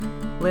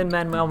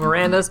Lin-Manuel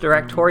Miranda's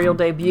directorial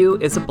debut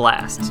is a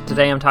blast.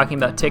 Today I'm talking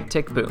about Tick,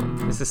 Tick, Boom.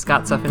 This is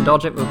Scott's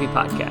Self-Indulgent Movie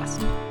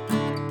Podcast.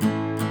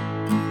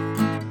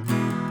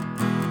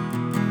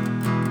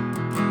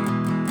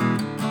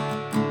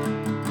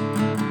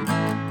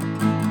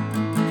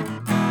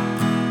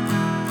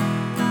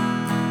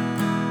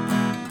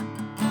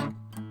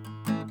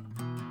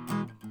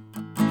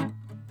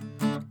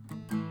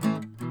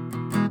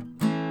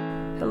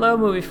 Hello,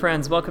 movie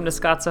friends. Welcome to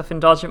Scott's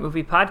Self-Indulgent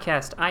Movie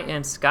Podcast. I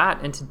am Scott,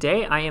 and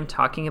today I am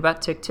talking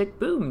about Tick, Tick,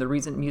 Boom, the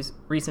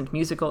recent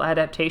musical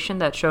adaptation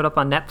that showed up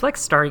on Netflix,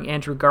 starring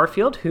Andrew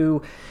Garfield,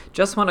 who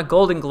just won a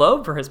Golden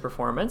Globe for his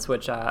performance,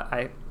 which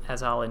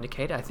as I'll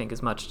indicate, I think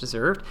is much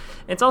deserved.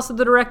 It's also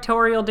the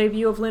directorial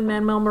debut of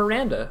Lin-Manuel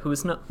Miranda, who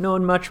is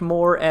known much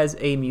more as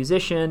a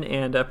musician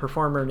and a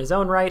performer in his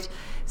own right.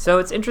 So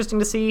it's interesting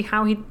to see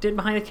how he did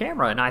behind the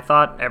camera, and I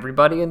thought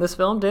everybody in this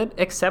film did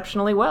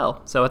exceptionally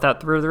well. So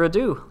without further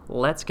ado,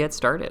 let's get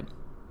started.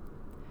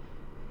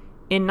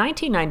 In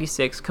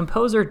 1996,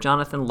 composer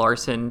Jonathan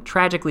Larson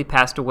tragically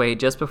passed away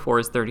just before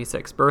his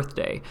 36th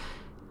birthday,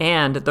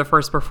 and the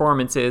first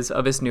performances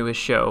of his newest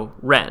show,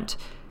 Rent.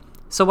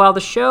 So while the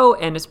show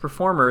and its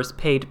performers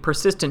paid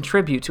persistent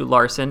tribute to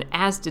Larson,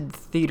 as did the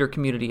theater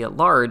community at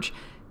large,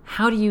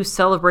 how do you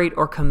celebrate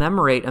or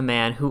commemorate a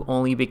man who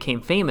only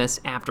became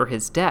famous after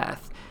his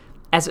death?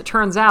 As it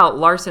turns out,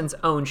 Larson's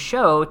own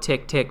show,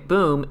 Tick, Tick,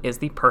 Boom, is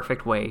the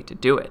perfect way to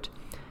do it.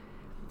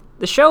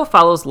 The show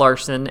follows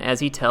Larson as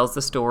he tells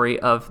the story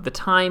of the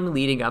time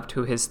leading up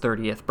to his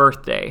 30th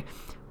birthday.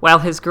 While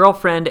his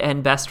girlfriend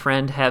and best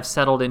friend have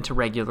settled into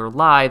regular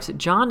lives,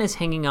 John is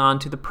hanging on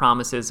to the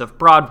promises of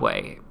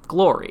Broadway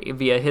glory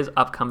via his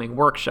upcoming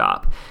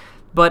workshop.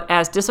 But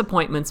as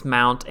disappointments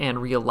mount and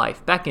real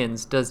life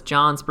beckons, does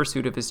John's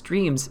pursuit of his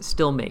dreams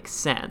still make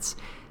sense?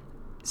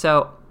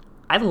 So,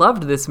 I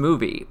loved this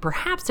movie.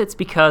 Perhaps it's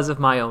because of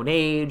my own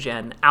age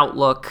and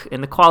outlook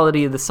and the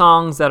quality of the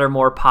songs that are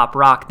more pop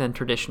rock than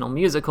traditional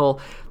musical,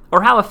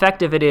 or how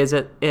effective it is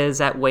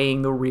at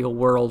weighing the real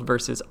world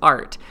versus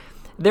art.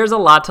 There's a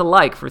lot to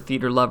like for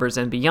theater lovers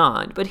and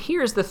beyond, but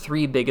here's the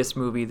three biggest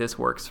reasons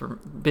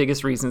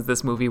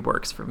this movie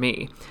works for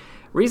me.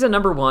 Reason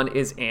number one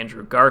is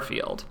Andrew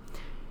Garfield.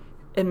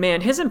 And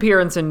man, his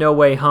appearance in No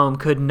Way Home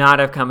could not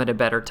have come at a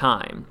better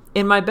time.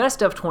 In my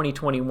Best of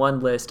 2021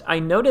 list, I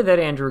noted that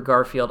Andrew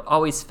Garfield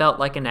always felt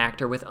like an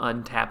actor with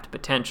untapped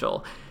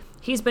potential.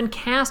 He's been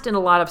cast in a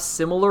lot of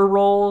similar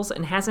roles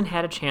and hasn't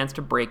had a chance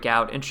to break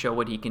out and show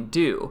what he can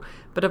do,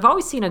 but I've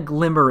always seen a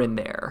glimmer in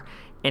there.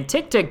 And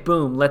Tick, Tick,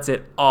 Boom lets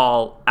it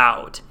all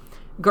out.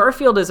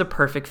 Garfield is a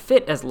perfect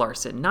fit as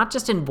Larson, not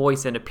just in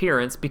voice and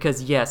appearance,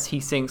 because yes, he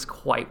sings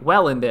quite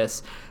well in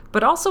this,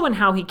 but also in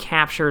how he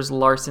captures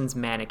Larson's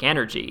manic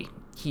energy.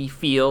 He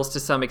feels, to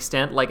some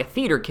extent, like a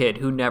theater kid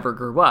who never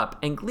grew up,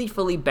 and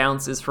gleefully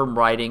bounces from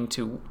writing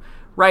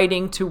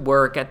to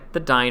work at the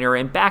diner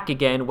and back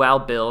again while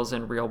bills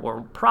and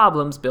real-world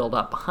problems build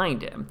up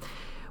behind him,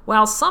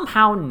 while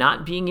somehow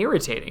not being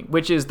irritating,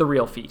 which is the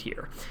real feat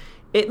here.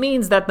 It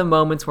means that the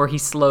moments where he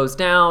slows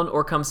down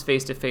or comes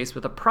face-to-face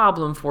with a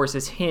problem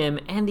forces him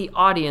and the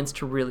audience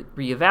to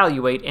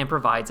reevaluate and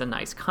provides a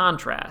nice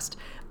contrast.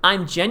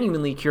 I'm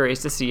genuinely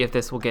curious to see if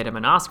this will get him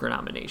an Oscar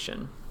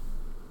nomination.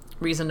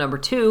 Reason number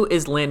two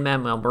is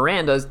Lin-Manuel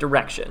Miranda's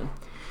direction.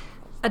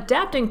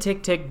 Adapting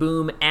Tick, Tick,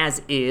 Boom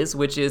as is,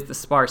 which is the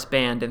sparse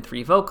band and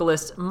three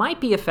vocalists,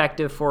 might be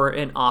effective for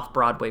an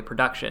off-Broadway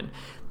production,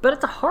 but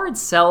it's a hard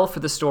sell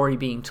for the story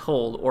being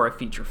told or a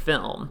feature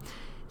film.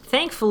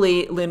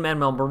 Thankfully,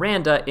 Lin-Manuel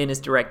Miranda, in his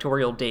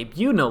directorial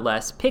debut no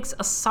less, picks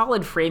a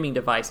solid framing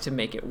device to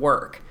make it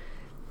work.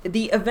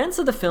 The events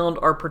of the film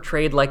are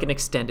portrayed like an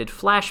extended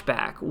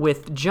flashback,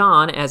 with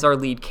John as our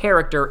lead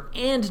character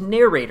and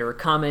narrator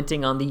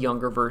commenting on the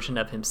younger version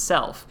of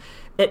himself.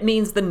 It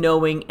means the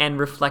knowing and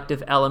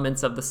reflective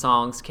elements of the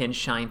songs can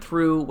shine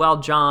through, while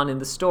John in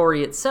the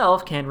story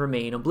itself can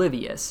remain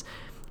oblivious.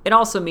 It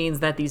also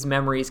means that these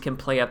memories can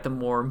play up the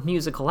more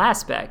musical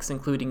aspects,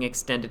 including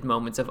extended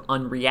moments of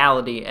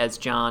unreality as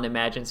John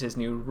imagines his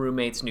new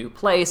roommate's new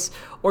place,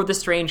 or the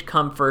strange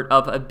comfort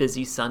of a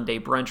busy Sunday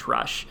brunch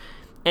rush.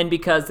 And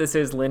because this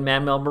is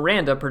Lin-Manuel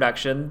Miranda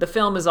production, the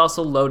film is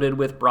also loaded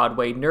with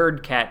Broadway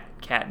nerd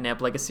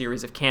catnip, like a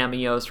series of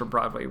cameos from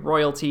Broadway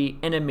royalty,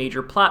 and a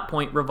major plot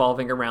point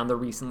revolving around the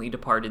recently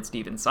departed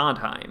Stephen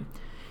Sondheim.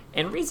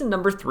 And reason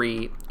number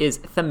three is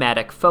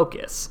thematic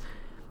focus.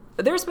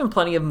 There's been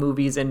plenty of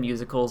movies and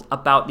musicals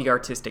about the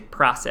artistic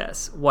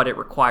process, what it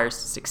requires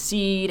to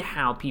succeed,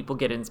 how people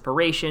get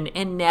inspiration,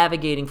 and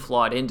navigating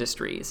flawed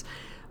industries.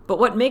 But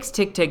what makes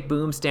Tick, Tick,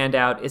 Boom stand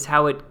out is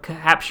how it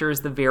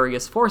captures the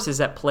various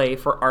forces at play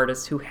for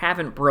artists who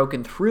haven't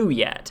broken through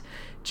yet.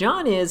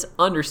 John is,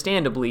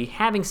 understandably,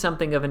 having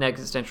something of an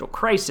existential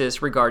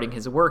crisis regarding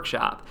his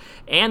workshop,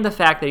 and the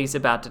fact that he's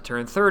about to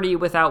turn 30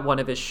 without one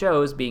of his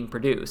shows being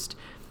produced.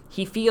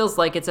 He feels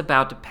like he's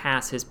about to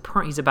pass his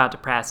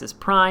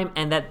prime,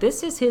 and that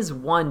this is his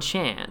one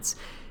chance,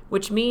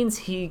 which means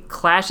he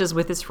clashes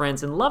with his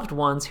friends and loved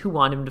ones who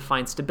want him to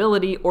find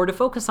stability or to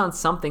focus on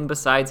something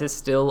besides his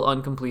still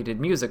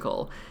uncompleted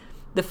musical.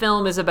 The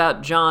film is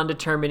about John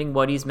determining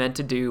what he's meant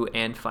to do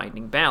and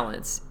finding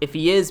balance. If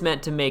he is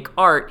meant to make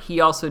art,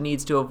 he also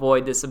needs to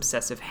avoid this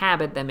obsessive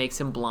habit that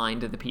makes him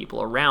blind to the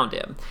people around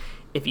him.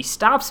 If he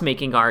stops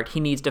making art,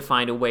 he needs to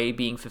find a way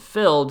being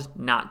fulfilled,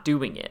 not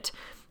doing it.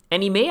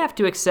 And he may have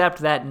to accept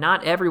that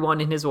not everyone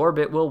in his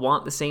orbit will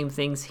want the same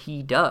things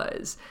he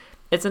does.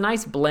 It's a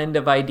nice blend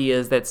of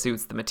ideas that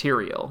suits the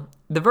material.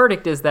 The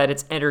verdict is that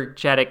it's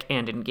energetic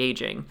and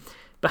engaging.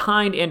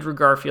 Behind Andrew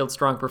Garfield's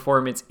strong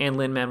performance and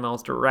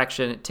Lin-Manuel's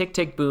direction, Tick,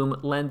 Tick, Boom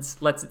lets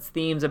its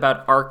themes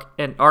about art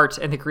and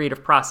the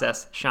creative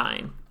process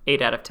shine.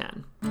 8 out of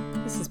 10.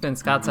 This has been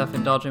Scott's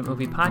Self-Indulgent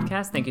Movie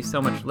Podcast. Thank you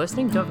so much for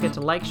listening. Don't forget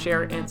to like,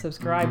 share, and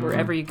subscribe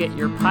wherever you get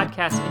your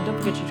podcasts. And don't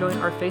forget to join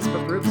our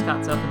Facebook group,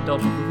 Scott's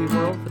Self-Indulgent Movie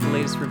World, for the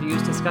latest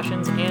reviews,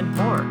 discussions, and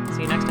more.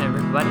 See you next time,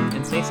 everybody,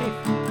 and stay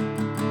safe.